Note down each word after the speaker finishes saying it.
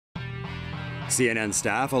CNN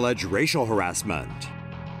staff allege racial harassment.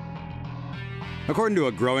 According to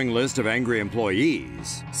a growing list of angry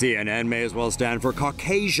employees, CNN may as well stand for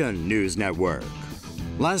Caucasian News Network.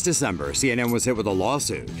 Last December, CNN was hit with a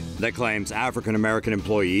lawsuit that claims African American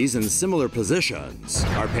employees in similar positions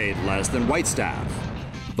are paid less than white staff.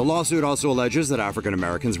 The lawsuit also alleges that African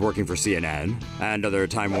Americans working for CNN and other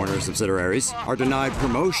Time Warner subsidiaries are denied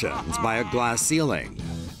promotions by a glass ceiling.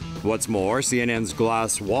 What's more, CNN's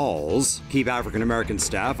glass walls keep African American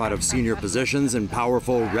staff out of senior positions in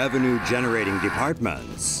powerful revenue-generating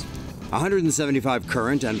departments. 175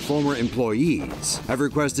 current and former employees have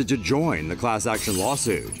requested to join the class action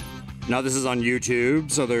lawsuit. Now, this is on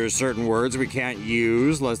YouTube, so there's certain words we can't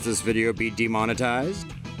use lest this video be demonetized.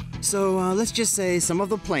 So let's just say some of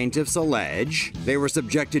the plaintiffs allege they were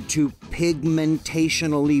subjected to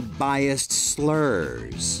pigmentationally biased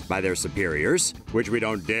slurs by their superiors, which we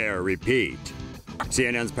don't dare repeat.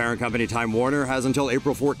 CNN's parent company Time Warner has until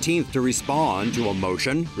April 14th to respond to a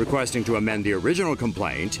motion requesting to amend the original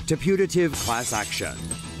complaint to putative class action.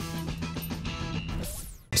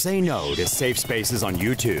 Say no to safe spaces on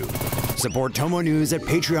YouTube. Support TomoNews at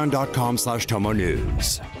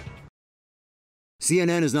patreon.com/TomoNews.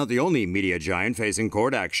 CNN is not the only media giant facing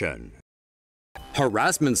court action.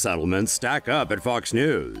 Harassment settlements stack up at Fox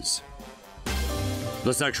News.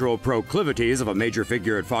 The sexual proclivities of a major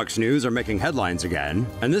figure at Fox News are making headlines again,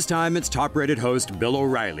 and this time it's top-rated host Bill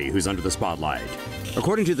O'Reilly who's under the spotlight.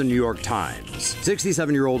 According to the New York Times,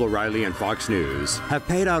 67-year-old O'Reilly and Fox News have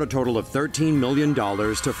paid out a total of $13 million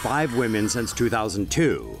to 5 women since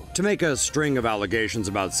 2002 to make a string of allegations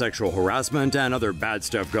about sexual harassment and other bad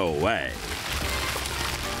stuff go away.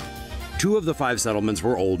 2 of the 5 settlements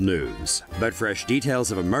were old news, but fresh details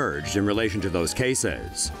have emerged in relation to those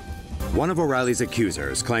cases. One of O'Reilly's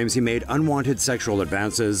accusers claims he made unwanted sexual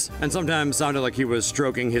advances and sometimes sounded like he was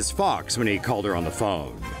stroking his fox when he called her on the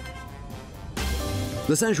phone.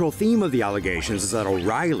 The central theme of the allegations is that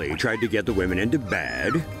O'Reilly tried to get the women into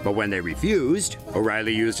bed, but when they refused,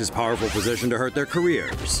 O'Reilly used his powerful position to hurt their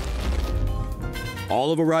careers.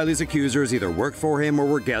 All of O'Reilly's accusers either worked for him or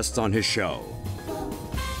were guests on his show.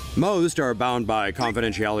 Most are bound by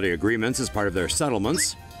confidentiality agreements as part of their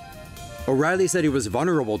settlements. O'Reilly said he was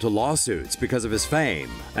vulnerable to lawsuits because of his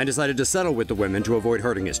fame and decided to settle with the women to avoid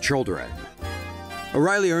hurting his children.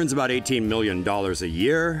 O'Reilly earns about $18 million a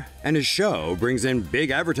year, and his show brings in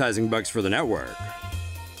big advertising bucks for the network.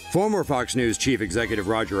 Former Fox News chief executive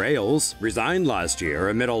Roger Ailes resigned last year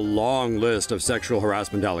amid a long list of sexual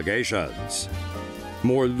harassment allegations.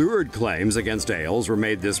 More lurid claims against Ailes were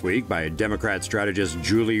made this week by Democrat strategist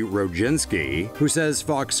Julie Rodzinski, who says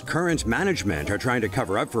Fox current management are trying to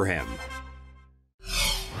cover up for him.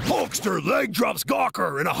 Hulkster leg drops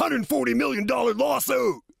Gawker in a $140 million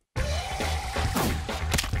lawsuit.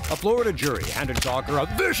 A Florida jury handed Gawker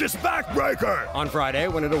a Vicious backbreaker on Friday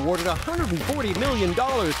when it awarded $140 million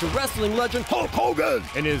to wrestling legend Hulk Hogan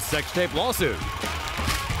in his sex tape lawsuit.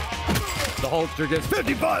 The Hulkster gets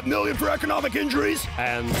 $55 million for economic injuries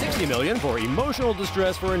and $60 million for emotional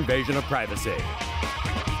distress for invasion of privacy.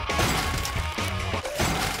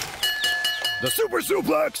 The Super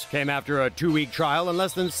Suplex Came after a 2-week trial and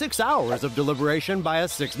less than 6 hours of deliberation by a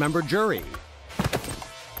 6-member jury.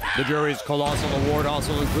 The jury's colossal award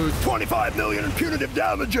also includes $25 million in punitive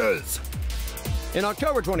damages. In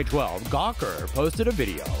October 2012, Gawker posted a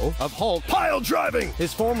video of Hulk Pile driving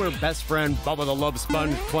his former best friend Bubba the Love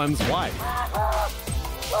Sponge Clem's wife.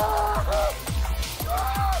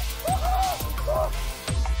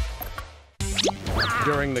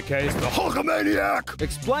 During the case, the Hulkamaniac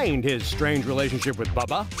explained his strange relationship with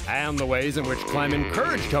Bubba and the ways in which Clem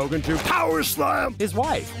encouraged Hogan to Power Slam his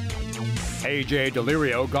wife. AJ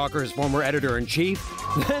Delirio, Gawker's former editor-in-chief,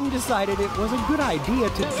 then decided it was a good idea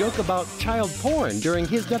to joke about child porn during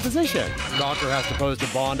his deposition. Gawker has to post a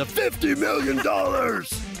bond of $50 million.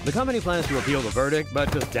 The company plans to appeal the verdict,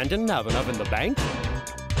 but does Denton have enough in the bank?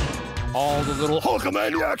 All the little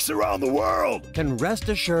Hulkamaniacs around the world can rest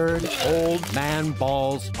assured old man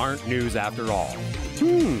balls aren't news after all.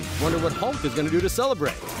 Wonder what Hulk is going to do to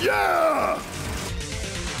celebrate. Yeah!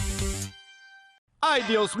 Ay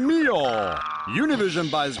Dios mío!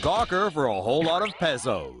 Univision buys Gawker for a whole lot of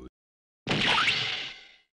pesos.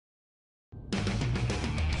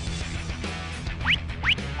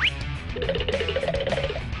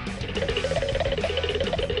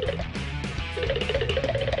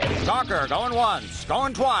 Gawker going once,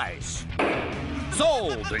 going twice.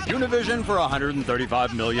 Sold to Univision for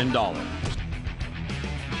 $135 million.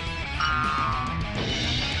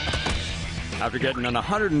 After getting an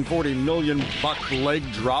 $140 million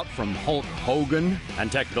leg drop from Hulk Hogan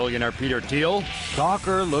and tech billionaire Peter Thiel,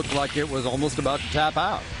 Gawker looked like it was almost about to tap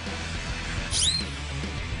out.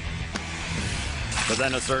 But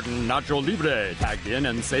then a certain Nacho Libre tagged in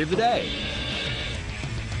and saved the day.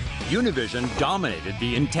 Univision dominated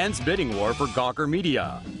the intense bidding war for Gawker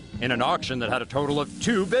Media in an auction that had a total of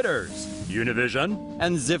 2 bidders, Univision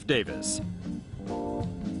and Ziff Davis.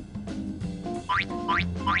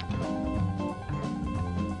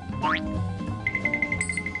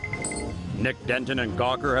 Nick Denton and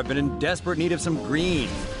Gawker have been in desperate need of some green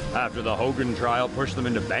after the Hogan trial pushed them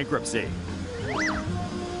into bankruptcy.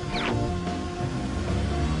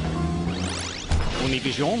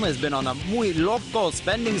 Univision has been on a muy loco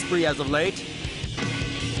spending spree as of late.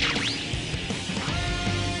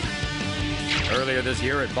 Earlier this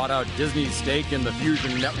year, it bought out Disney's stake in the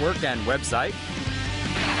Fusion network and website.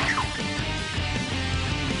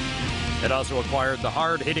 It also acquired the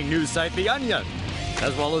hard-hitting news site The Onion,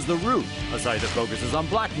 as well as The Root, a site that focuses on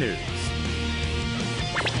black news.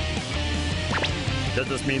 Does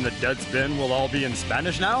this mean that Deadspin will all be in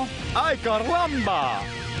Spanish now? ¡Ay, caramba!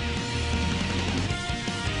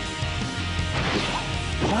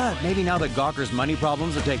 But maybe now that Gawker's money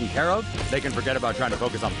problems are taken care of, they can forget about trying to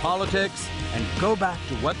focus on politics and go back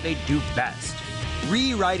to what they do best,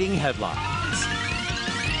 rewriting headlines.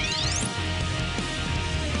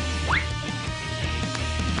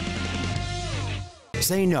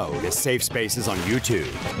 Say no to safe spaces on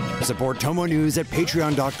YouTube. Support TomoNews at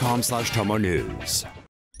patreon.com/TomoNews.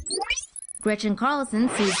 Gretchen Carlson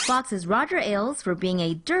sues Fox's Roger Ailes for being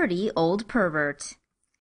a dirty old pervert.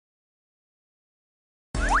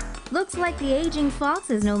 Looks like the aging Fox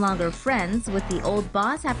is no longer friends with the old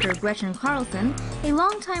boss after Gretchen Carlson, a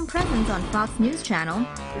longtime presence on Fox News Channel,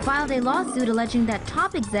 filed a lawsuit alleging that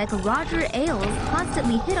top exec Roger Ailes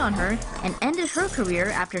constantly hit on her and ended her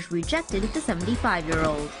career after she rejected the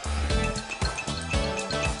 75-year-old.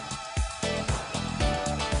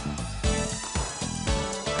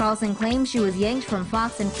 Carlson claims she was yanked from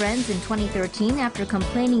Fox and Friends in 2013 after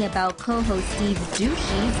complaining about co-host Steve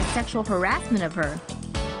Doocy's sexual harassment of her.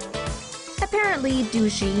 Apparently,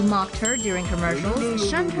 Doocy mocked her during commercials,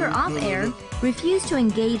 shunned her off-air, refused to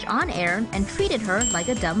engage on-air, and treated her like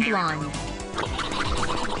a dumb blonde.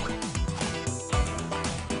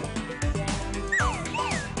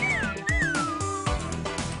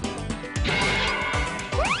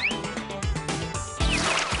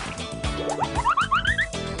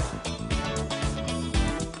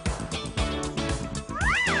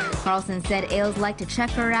 Carlson said Ailes liked to check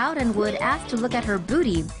her out and would ask to look at her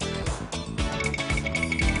booty.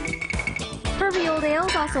 Pervy old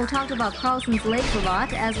Ailes also talked about Carlson's legs a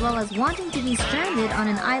lot, as well as wanting to be stranded on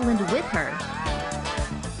an island with her.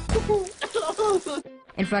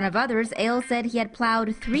 In front of others, Ailes said he had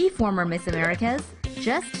plowed 3 former Miss Americas,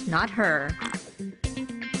 just not her.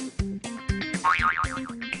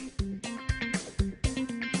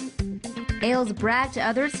 Ailes bragged to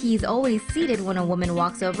others he's always seated when a woman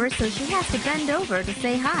walks over, so she has to bend over to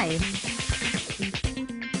say hi.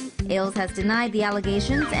 Ailes has denied the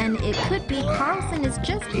allegations, and it could be Carlson is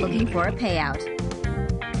just looking for a payout.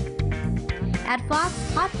 At Fox,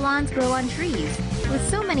 hot blondes grow on trees. With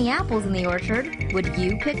so many apples in the orchard, would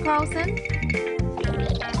you pick Carlson?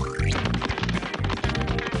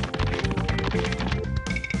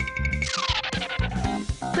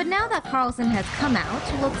 But now that Carlson has come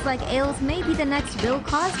out, looks like Ailes may be the next Bill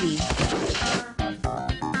Cosby.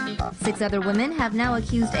 6 other women have now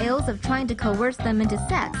accused Ailes of trying to coerce them into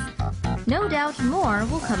sex. No doubt more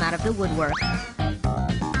will come out of the woodwork.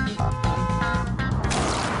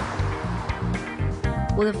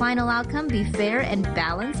 Will the final outcome be fair and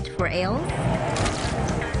balanced for Ailes?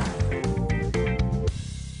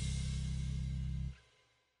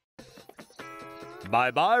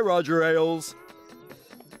 Bye-bye, Roger Ailes.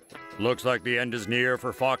 Looks like the end is near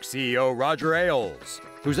for Fox CEO Roger Ailes,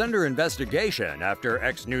 who's under investigation after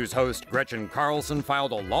ex-news host Gretchen Carlson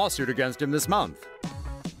filed a lawsuit against him this month.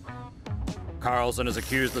 Carlson has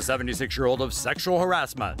accused the 76-year-old of sexual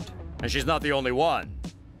harassment, and she's not the only one.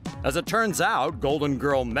 As it turns out, Golden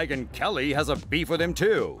Girl Megyn Kelly has a beef with him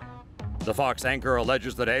too. The Fox anchor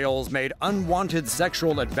alleges that Ailes made unwanted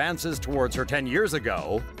sexual advances towards her 10 years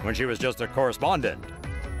ago, when she was just a correspondent.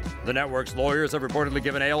 The network's lawyers have reportedly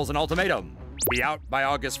given Ailes an ultimatum: be out by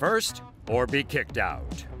August 1st, or be kicked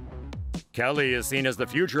out. Kelly is seen as the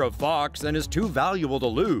future of Fox and is too valuable to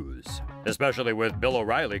lose, especially with Bill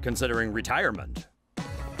O'Reilly considering retirement.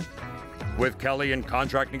 With Kelly in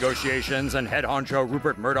contract negotiations and head honcho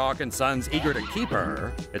Rupert Murdoch and Sons eager to keep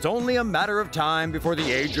her, it's only a matter of time before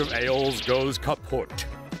the age of Ailes goes kaput.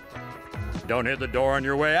 Don't hit the door on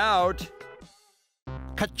your way out.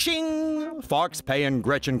 Ka-ching! Fox paying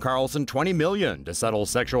Gretchen Carlson $20 million to settle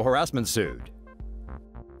sexual harassment suit.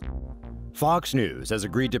 Fox News has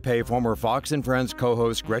agreed to pay former Fox and Friends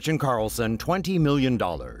co-host Gretchen Carlson $20 million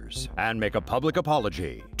and make a public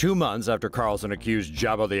apology 2 months after Carlson accused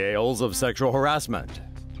Jabba the Ales of sexual harassment.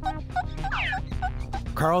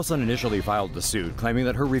 Carlson initially filed the suit claiming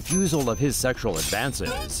that her refusal of his sexual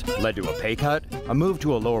advances led to a pay cut, a move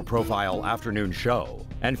to a lower-profile afternoon show,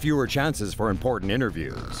 and fewer chances for important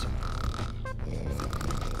interviews.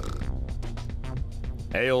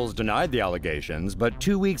 Ailes denied the allegations, but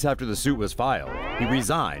 2 weeks after the suit was filed, he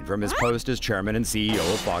resigned from his post as chairman and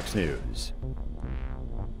CEO of Fox News.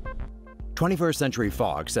 21st Century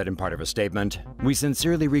Fox said in part of a statement, "We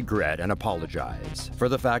sincerely regret and apologize for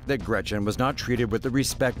the fact that Gretchen was not treated with the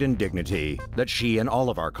respect and dignity that she and all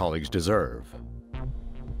of our colleagues deserve."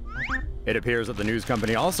 It appears that the news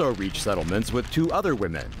company also reached settlements with 2 other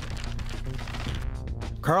women.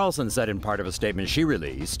 Carlson said in part of a statement she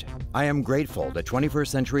released, "I am grateful that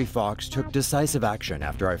 21st Century Fox took decisive action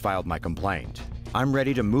after I filed my complaint. I'm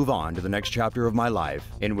ready to move on to the next chapter of my life,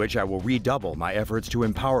 in which I will redouble my efforts to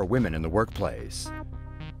empower women in the workplace.